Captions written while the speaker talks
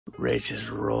Rach is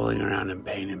rolling around in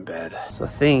pain in bed. So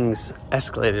things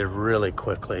escalated really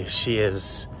quickly. She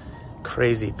is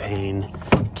crazy pain,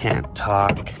 can't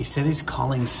talk. He said he's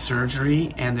calling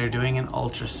surgery and they're doing an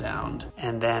ultrasound.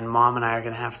 And then mom and I are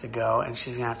gonna have to go and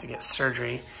she's gonna have to get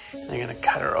surgery. And they're gonna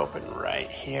cut her open right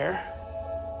here.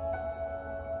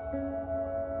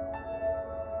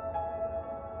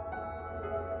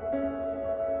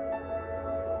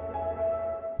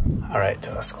 All right,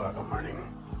 Toa Squad, good morning.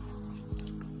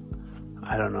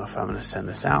 I don't know if I'm gonna send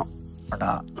this out or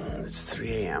not. It's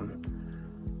 3 a.m.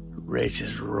 Rach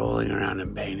is rolling around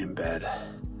in pain in bed.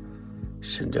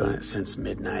 She's been doing it since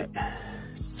midnight.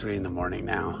 It's 3 in the morning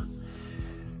now.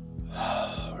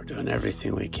 We're doing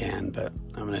everything we can, but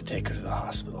I'm gonna take her to the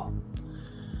hospital.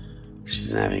 She's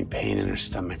been having pain in her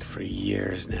stomach for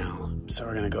years now. So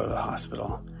we're gonna go to the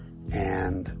hospital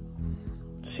and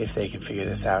see if they can figure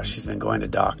this out. She's been going to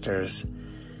doctors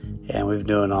and we've been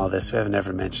doing all this. We haven't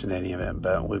ever mentioned any of it,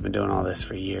 but we've been doing all this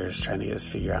for years, trying to get this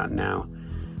figured out. Now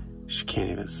she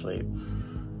can't even sleep.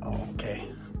 Oh, okay.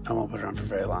 I won't put her on for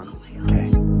very long.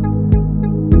 Okay.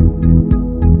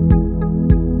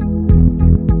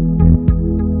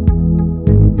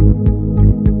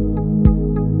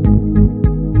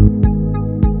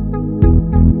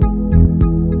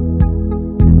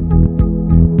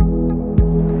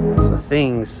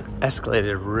 Things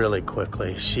escalated really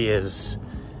quickly. She is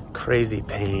crazy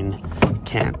pain,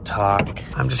 can't talk.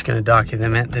 I'm just gonna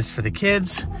document this for the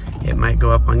kids. It might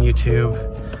go up on YouTube.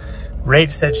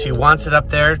 Rach said she wants it up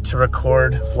there to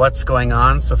record what's going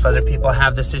on, so if other people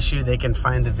have this issue, they can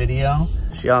find the video.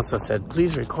 She also said,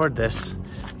 please record this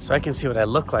so I can see what I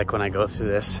look like when I go through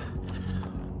this.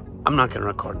 I'm not gonna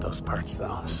record those parts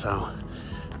though. So,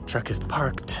 truck is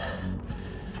parked,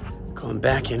 going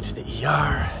back into the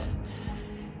ER.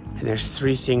 And there's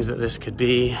 3 things that this could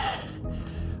be.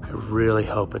 I really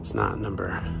hope it's not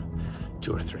number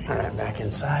 2 or 3. All right, back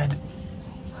inside.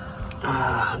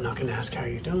 I'm not gonna ask how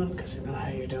you're doing because I know how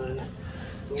you're doing.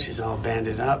 She's all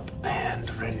banded up and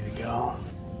ready to go.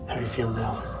 How are you feeling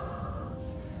now?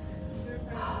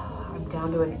 I'm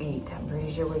down to an 8. I'm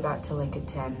pretty sure we got to like a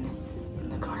 10 in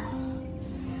the car.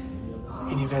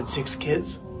 And you've had 6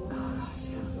 kids? Oh gosh,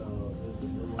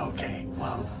 yeah. Okay,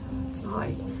 well. It's not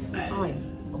like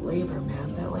labor,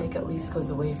 man. That like at least goes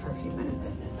away for a few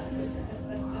minutes.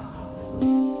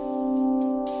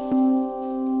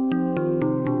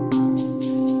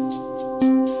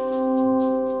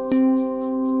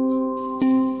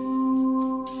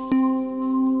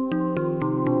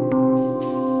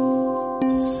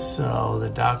 So the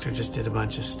doctor just did a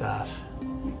bunch of stuff.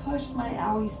 He pushed my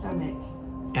owie stomach.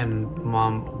 And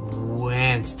mom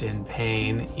winced in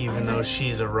pain, even though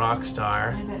she's a rock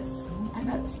star. I bet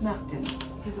snuffed it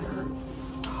because it hurt.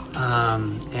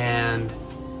 And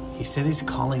he said he's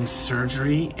calling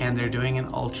surgery and they're doing an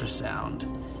ultrasound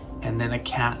and then a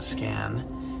CAT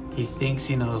scan. He thinks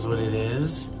he knows what it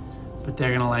is, but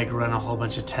they're gonna like run a whole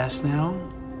bunch of tests now.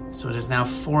 So it is now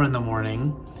 4 in the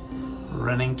morning,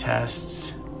 running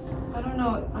tests. I don't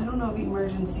know if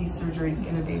emergency surgery is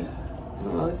gonna be.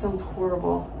 Oh, that sounds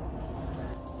horrible.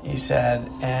 He said,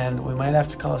 and we might have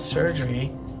to call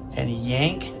surgery and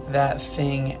yank that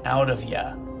thing out of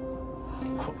ya.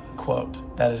 Quote,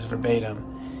 that is verbatim.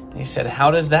 And he said, how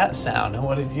does that sound? And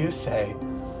what did you say?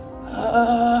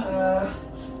 How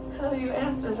do you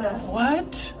answer that?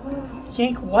 What?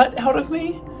 Yank what out of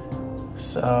me?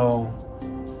 So,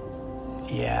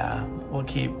 yeah, we'll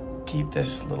keep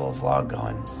this little vlog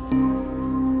going.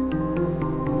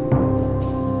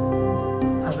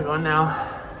 How's it going now?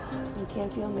 I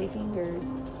can't feel my fingers.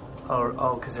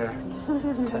 Oh, because they're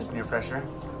testing your pressure?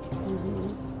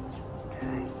 Mm-hmm.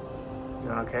 Okay. You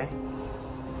doing okay?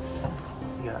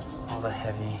 You got all the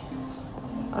heavy...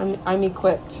 I'm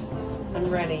equipped. I'm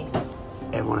ready.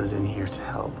 Everyone is in here to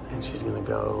help, and she's gonna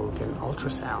go get an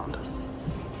ultrasound.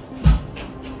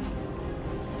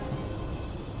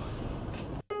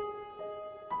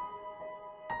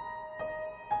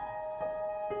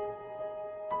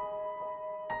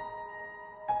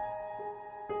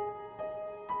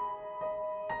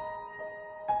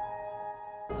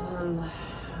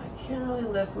 I can't really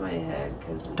lift my head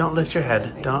because Don't lift your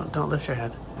head. Don't lift your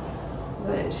head.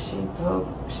 But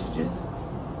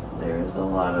there was a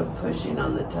lot of pushing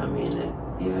on the tummy, and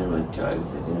even with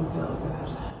drugs, it didn't feel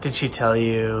good. Did she tell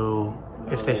you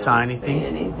if they saw anything? She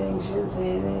didn't say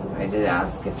anything. I did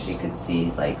ask if she could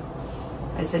see, like,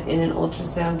 I said, in an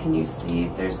ultrasound, can you see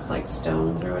if there's like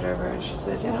stones or whatever? And she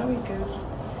said, yeah, we could.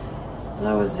 And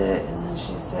that was it. And then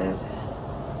she said,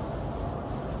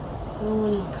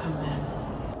 someone will come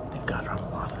in. They've got her on a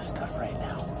lot of stuff right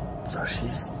now, so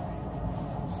she's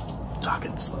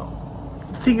talking slow.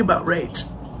 The thing about Rach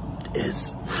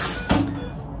is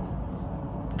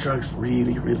drugs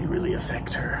really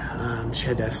affect her. She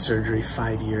had to have surgery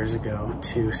 5 years ago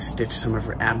to stitch some of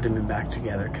her abdomen back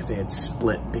together because they had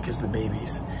split because of the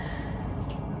babies.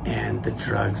 And the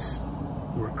drugs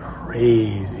were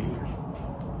crazy.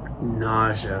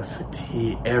 Nausea,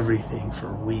 fatigue, everything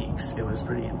for weeks. It was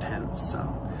pretty intense. So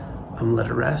I'm gonna let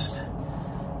her rest.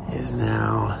 It is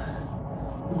now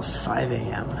almost 5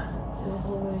 a.m.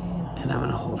 and I'm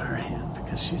gonna hold her hand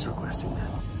because she's requesting that.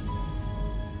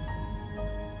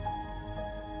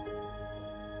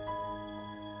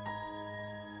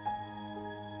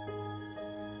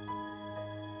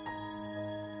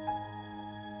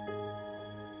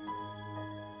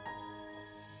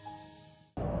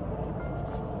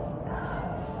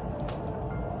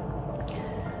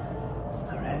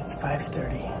 It's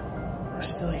 5:30. We're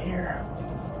still here.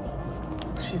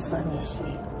 She's finally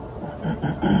asleep.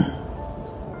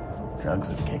 Drugs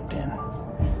have kicked in.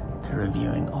 They're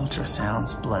reviewing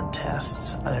ultrasounds, blood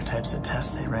tests, other types of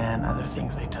tests they ran, other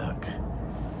things they took.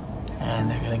 And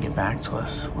they're gonna get back to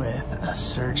us with a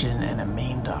surgeon and a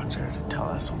main doctor to tell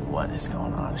us what is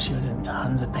going on. She was in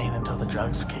tons of pain until the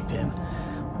drugs kicked in.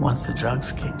 Once the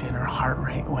drugs kicked in, her heart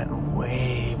rate went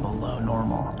way below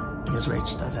normal, because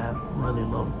Rach does have really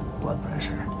low blood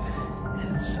pressure.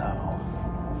 And so,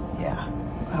 yeah,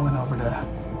 I went over to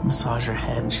massage her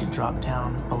head and she dropped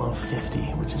down below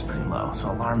 50, which is pretty low.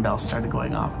 So alarm bells started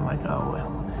going off. I'm like, oh,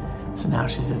 well. So now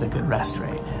she's at a good rest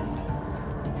rate and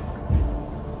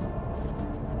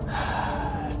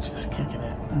just kicking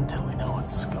it until we know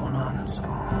what's going on,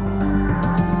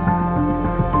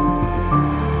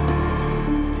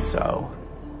 So,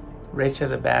 Rach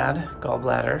has a bad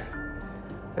gallbladder.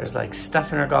 There's like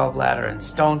stuff in her gallbladder and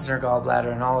stones in her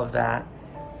gallbladder and all of that,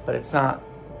 but it's not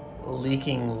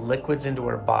leaking liquids into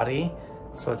her body,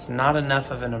 so it's not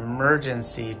enough of an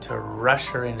emergency to rush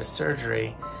her into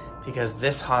surgery because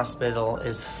this hospital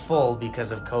is full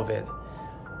because of COVID.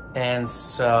 And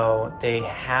so they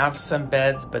have some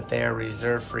beds, but they are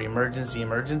reserved for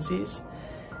emergencies.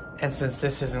 And since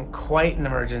this isn't quite an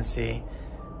emergency,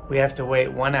 we have to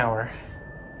wait 1 hour,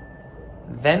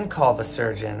 then call the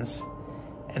surgeons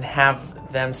and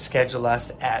have them schedule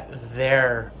us at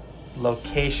their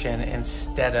location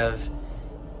instead of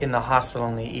in the hospital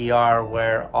in the ER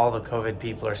where all the COVID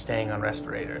people are staying on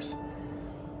respirators.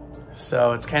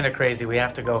 So it's kind of crazy. We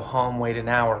have to go home, wait an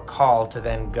hour, call to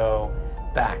then go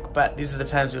back. But these are the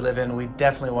times we live in. We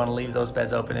definitely want to leave those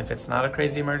beds open if it's not a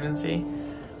crazy emergency.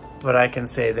 But I can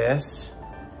say this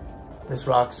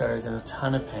rock star is in a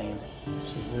ton of pain.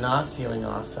 She's not feeling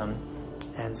awesome.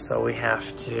 And so we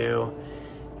have to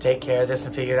take care of this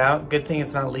and figure it out. Good thing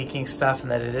it's not leaking stuff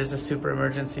and that it is a super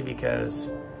emergency, because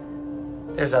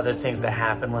there's other things that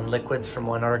happen when liquids from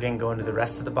one organ go into the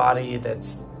rest of the body.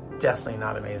 That's definitely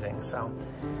not amazing. So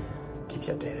keep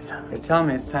you updated. They're telling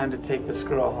me it's time to take this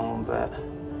girl home, but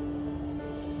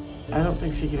I don't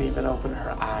think she can even open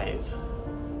her eyes.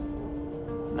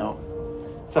 No.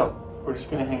 So we're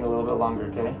just gonna hang a little bit longer,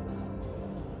 okay?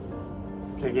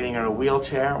 They're getting her a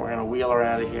wheelchair. We're gonna wheel her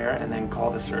out of here and then call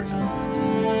the surgeons.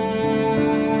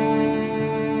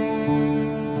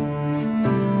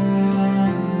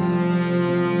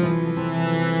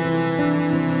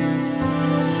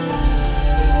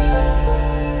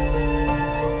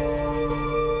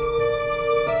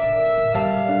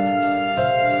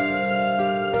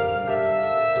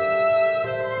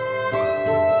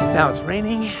 Now it's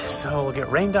raining, so we'll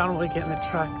get rained on when we get in the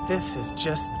truck. This has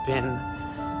just been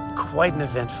quite an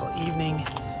eventful evening.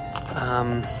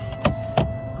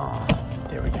 Oh,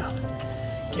 there we go.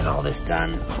 Get all this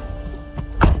done.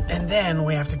 And then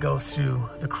we have to go through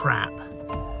the crap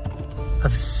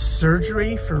of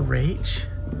surgery for Rach.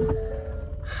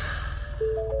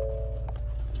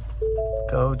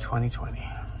 Go 2020.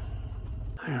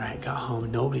 All right, got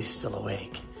home. Nobody's still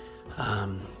awake.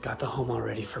 Got the home all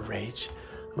ready for Rach.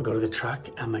 I'm gonna go to the truck.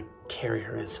 I'm gonna carry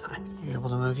her inside. You able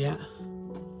to move yet?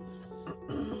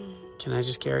 Can I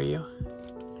just carry you?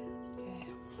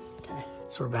 Okay.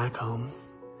 So we're back home.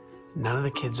 None of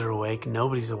the kids are awake.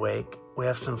 Nobody's awake. We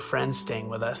have some friends staying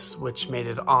with us, which made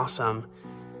it awesome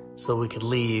so we could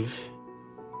leave.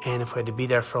 And if we had to be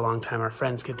there for a long time, our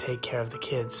friends could take care of the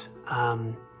kids.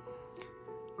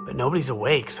 But nobody's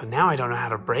awake. So now I don't know how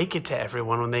to break it to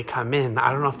everyone when they come in.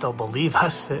 I don't know if they'll believe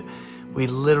us that we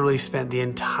literally spent the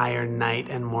entire night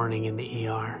and morning in the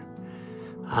ER.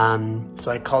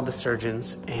 So I called the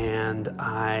surgeons and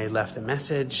I left a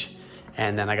message,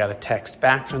 and then I got a text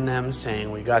back from them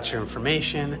saying, we got your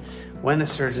information. When the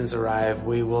surgeons arrive,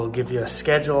 we will give you a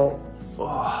schedule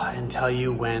and tell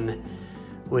you when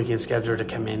we can schedule her to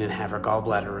come in and have her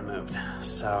gallbladder removed.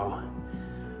 So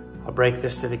I'll break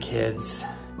this to the kids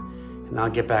and I'll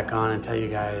get back on and tell you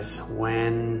guys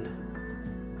when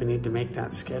we need to make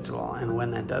that schedule and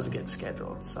when that does get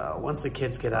scheduled. So once the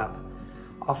kids get up,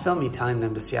 I'll film me telling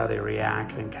them to see how they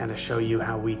react and kind of show you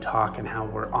how we talk and how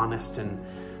we're honest and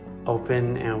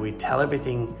open and we tell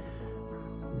everything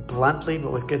bluntly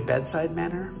but with good bedside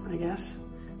manner, I guess.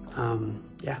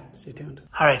 Yeah, stay tuned.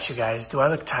 All right, you guys, do I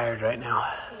look tired right now?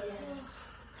 Yes.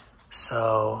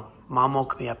 So Mom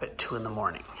woke me up at 2 in the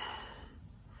morning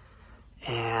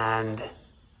and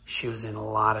she was in a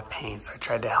lot of pain. So I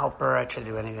tried to help her. I tried to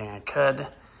do anything I could.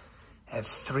 At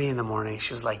 3 in the morning,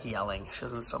 she was like yelling. She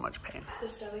was in so much pain. The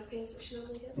stomach pains that she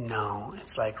normally gets? No,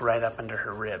 it's like right up under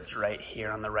her ribs, right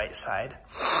here on the right side.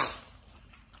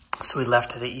 So we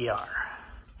left to the ER.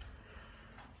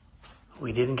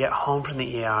 We didn't get home from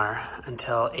the ER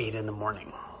until 8 in the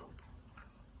morning.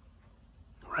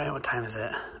 Right, what time is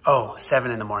it? Oh,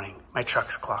 7 in the morning. My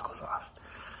truck's clock was off.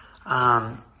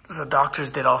 So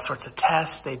doctors did all sorts of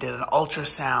tests. They did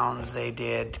ultrasounds. They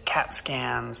did CAT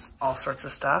scans, all sorts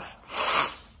of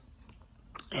stuff.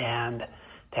 And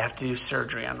they have to do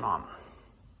surgery on Mom.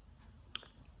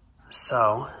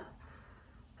 So,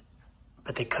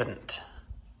 but they couldn't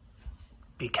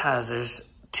because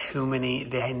there's too many,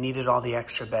 they needed all the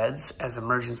extra beds as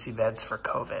emergency beds for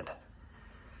COVID.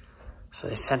 So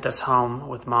they sent us home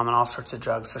with Mom on all sorts of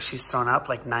drugs. So she's thrown up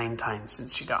like 9 times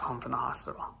since she got home from the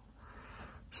hospital.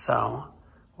 So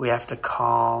we have to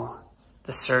call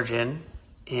the surgeon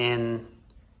in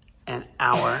an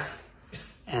hour,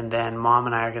 and then Mom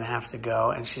and I are going to have to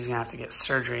go, and she's going to have to get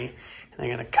surgery, and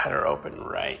they're going to cut her open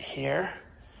right here,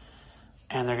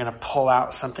 and they're going to pull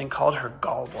out something called her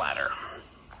gallbladder.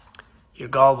 Your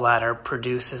gallbladder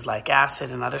produces like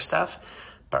acid and other stuff,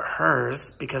 but hers,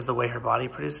 because the way her body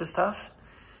produces stuff,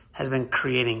 has been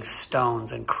creating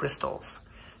stones and crystals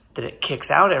that it kicks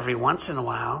out every once in a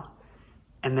while.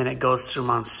 And then it goes through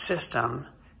Mom's system,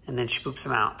 and then she poops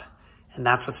them out. And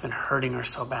that's what's been hurting her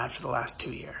so bad for the last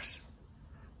 2 years.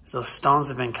 So those stones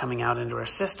have been coming out into her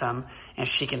system, and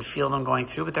she can feel them going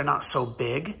through, but they're not so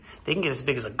big. They can get as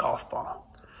big as a golf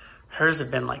ball. Hers have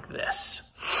been like this.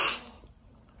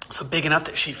 So big enough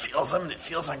that she feels them, and it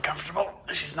feels uncomfortable.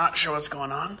 She's not sure what's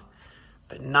going on,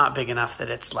 but not big enough that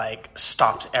it's like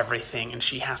stops everything, and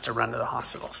she has to run to the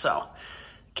hospital. So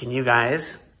can you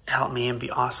guys help me and be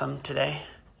awesome today?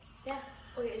 Yeah.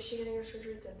 Wait, is she getting her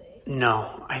surgery today?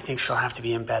 No, I think she'll have to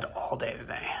be in bed all day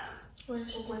today. When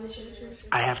is she getting her surgery?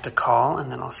 I have to call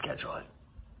and then I'll schedule it.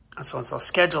 And so once I'll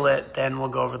schedule it, then we'll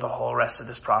go over the whole rest of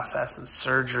this process and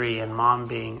surgery and Mom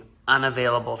being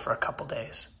unavailable for a couple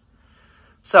days.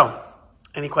 So,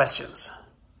 any questions?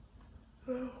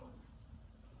 No.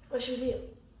 What should we do?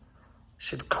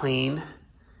 Should clean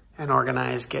and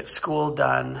organize, get school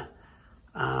done,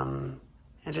 and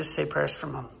just say prayers for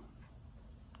Mom.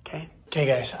 Okay? Okay,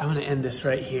 guys, I'm going to end this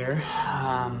right here.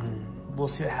 We'll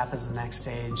see what happens the next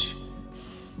stage.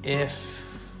 If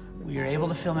we are able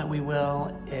to film it, we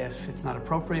will. If it's not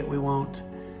appropriate, we won't.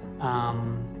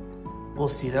 We'll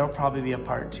see. There'll probably be a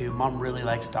part 2. Mom really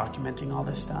likes documenting all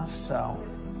this stuff. So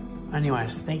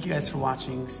anyways, thank you guys for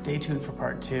watching. Stay tuned for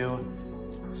part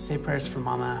 2. Say prayers for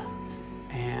Mama,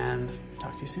 and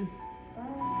talk to you soon.